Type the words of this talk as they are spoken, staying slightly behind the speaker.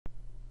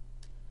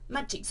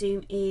Magic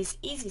Zoom is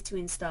easy to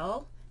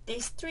install.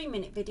 This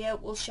 3-minute video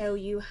will show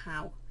you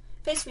how.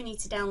 First we need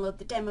to download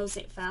the demo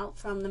zip file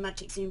from the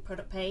Magic Zoom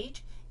product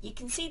page. You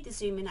can see the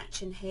zoom in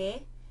action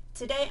here.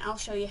 Today I'll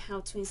show you how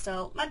to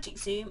install Magic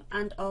Zoom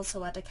and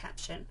also add a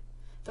caption.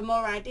 For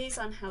more ideas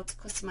on how to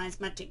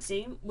customize Magic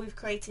Zoom, we've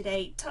created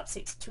a top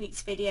 6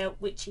 tweaks video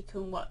which you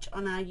can watch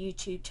on our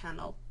YouTube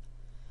channel.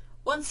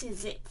 Once your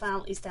zip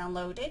file is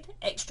downloaded,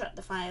 extract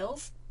the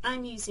files.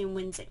 I'm using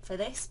WinZip for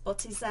this, but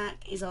Css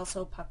is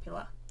also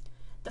popular.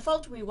 The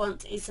folder we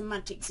want is the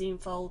Magic Zoom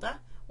folder,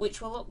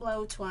 which we'll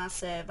upload to our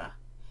server.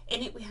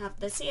 In it we have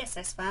the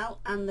CSS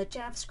file and the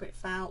JavaScript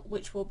file,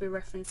 which we'll be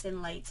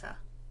referencing later.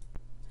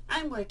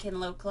 I'm working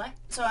locally,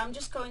 so I'm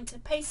just going to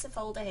paste the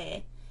folder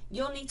here.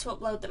 You'll need to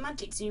upload the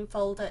Magic Zoom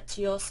folder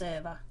to your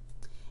server.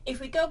 If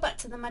we go back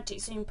to the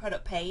Magic Zoom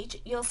product page,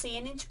 you'll see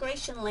an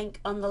integration link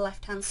on the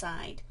left hand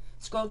side.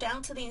 Scroll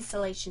down to the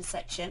installation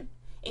section.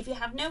 If you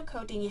have no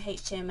code in your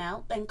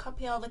HTML, then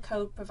copy all the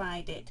code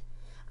provided.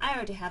 I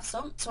already have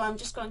some, so I'm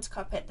just going to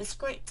copy the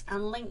script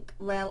and link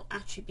rel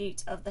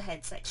attribute of the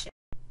head section.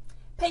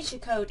 Paste your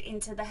code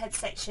into the head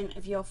section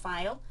of your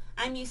file.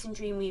 I'm using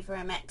Dreamweaver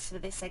MX for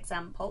this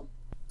example.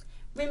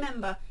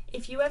 Remember,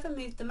 if you ever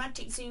move the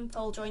Magic Zoom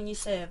folder on your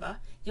server,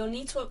 you'll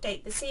need to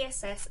update the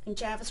CSS and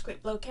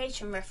JavaScript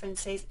location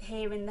references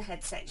here in the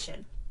head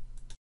section.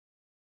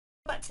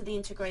 Back to the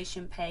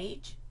integration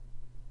page.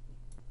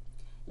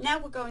 Now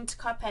we're going to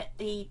copy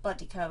the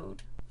body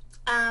code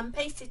and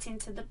paste it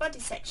into the body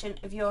section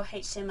of your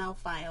HTML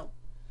file,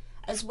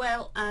 as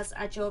well as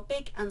add your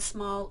big and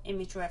small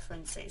image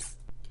references.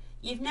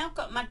 You've now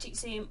got Magic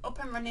Zoom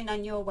up and running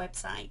on your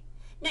website.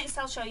 Next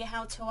I'll show you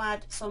how to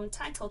add some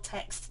title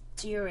text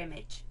to your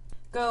image.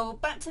 Go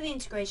back to the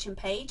integration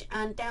page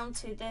and down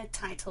to the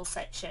title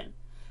section.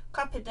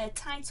 Copy the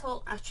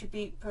title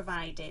attribute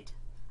provided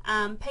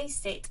and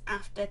paste it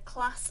after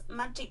class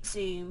Magic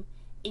Zoom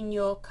in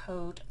your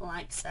code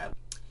like so.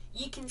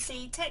 You can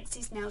see text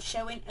is now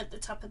showing at the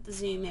top of the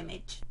zoom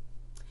image.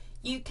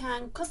 You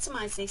can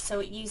customize this so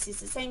it uses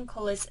the same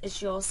colours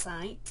as your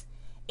site.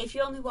 If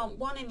you only want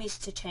one image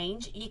to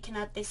change, you can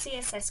add the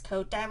CSS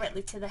code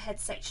directly to the head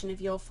section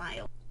of your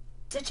file.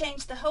 To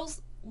change the whole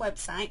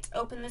website,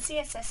 open the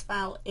CSS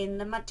file in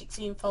the Magic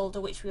Zoom folder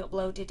which we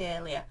uploaded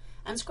earlier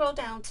and scroll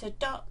down to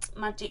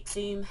 .Magic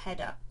Zoom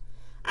header.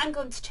 I'm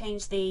going to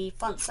change the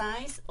font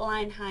size,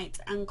 line height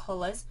and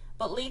colours,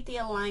 but leave the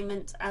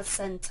alignment as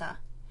centre.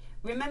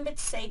 Remember to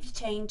save your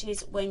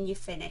changes when you're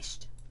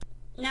finished.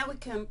 Now we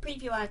can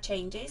preview our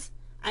changes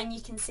and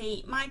you can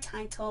see my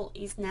title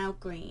is now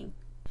green.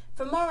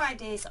 For more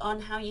ideas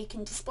on how you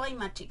can display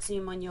Magic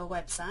Zoom on your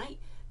website,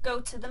 go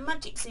to the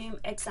Magic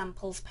Zoom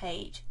examples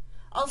page.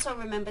 Also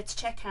remember to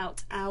check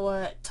out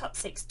our top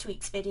 6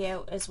 tweaks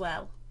video as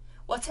well.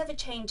 Whatever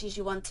changes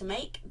you want to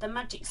make, the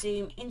Magic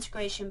Zoom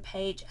integration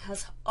page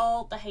has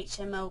all the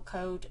HTML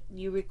code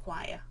you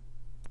require.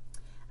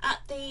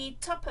 At the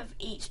top of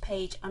each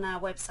page on our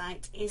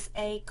website is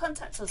a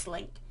Contact Us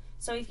link,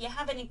 so if you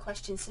have any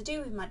questions to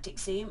do with Magic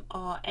Zoom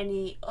or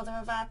any other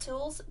of our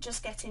tools,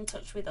 just get in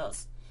touch with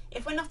us.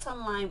 If we're not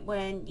online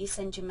when you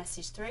send your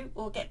message through,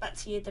 we'll get back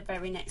to you the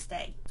very next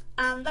day.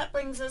 And that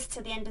brings us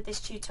to the end of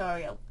this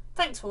tutorial.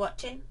 Thanks for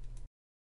watching.